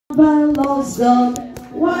Fellows God,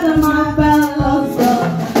 what am I fellows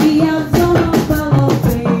God? He has done fellow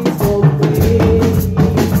things for me.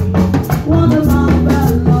 What am I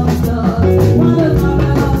fellows God? What am I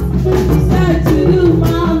fellows? He said to do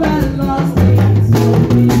marvelous things for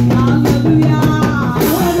me. Hallelujah.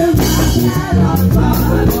 What am I fellows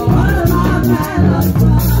God? What am I fellows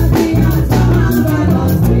God? He has done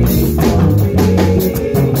marvelous things for me.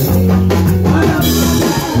 What am I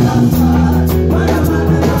fellows God? What am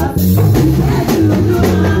I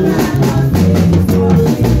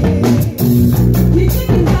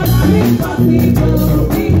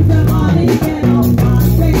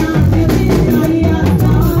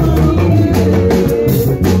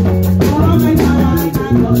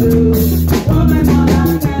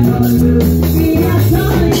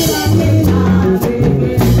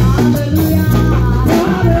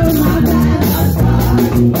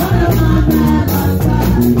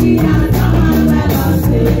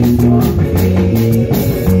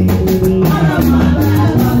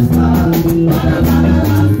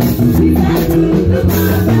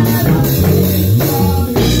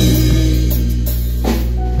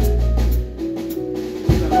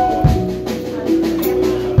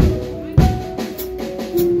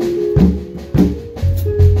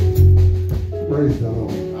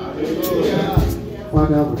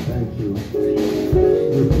Father, we thank you.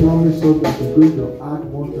 We promise us that we're going to add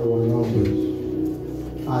one to our numbers.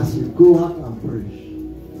 As we go out and preach,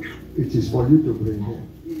 it is for you to bring them.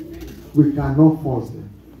 We cannot force them.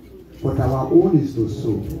 But our own is to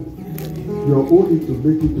sow. Your own is to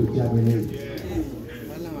make it to germinate,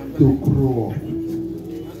 to grow up.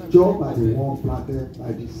 Just by the one planted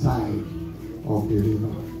by the side of the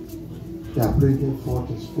river. They are bringing forth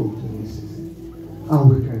its fruit in this season. And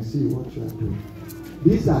we can see what you are doing.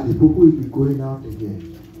 These are the people who will be going out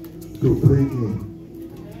again to bring in.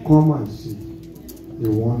 Come and see the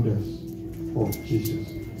wonders of Jesus.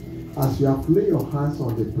 As you have laid your hands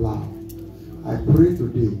on the plow, I pray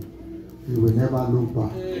today you will never look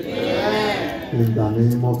back. Amen. In the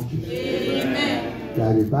name of Jesus. Amen.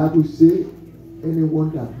 That the Bible says anyone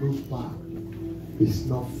that looks back is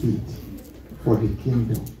not fit for the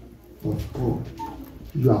kingdom of God.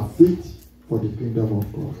 You are fit for the kingdom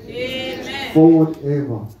of God. Amen. Forward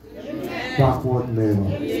ever, amen. Backward never.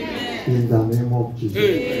 Amen. In the name of Jesus.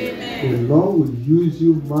 Amen. The Lord will use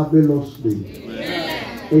you marvelously,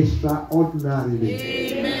 amen. Extraordinarily,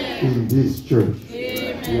 amen. In this church.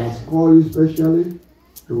 Amen. He has called you specially.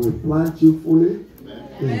 He will plant you fully, amen.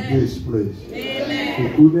 In this place. Amen. The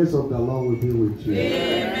goodness of the Lord will be with you.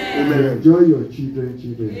 Amen. You will enjoy your children.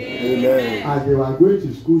 Amen. As they are going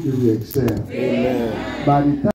to school, they will excel. Amen. By the time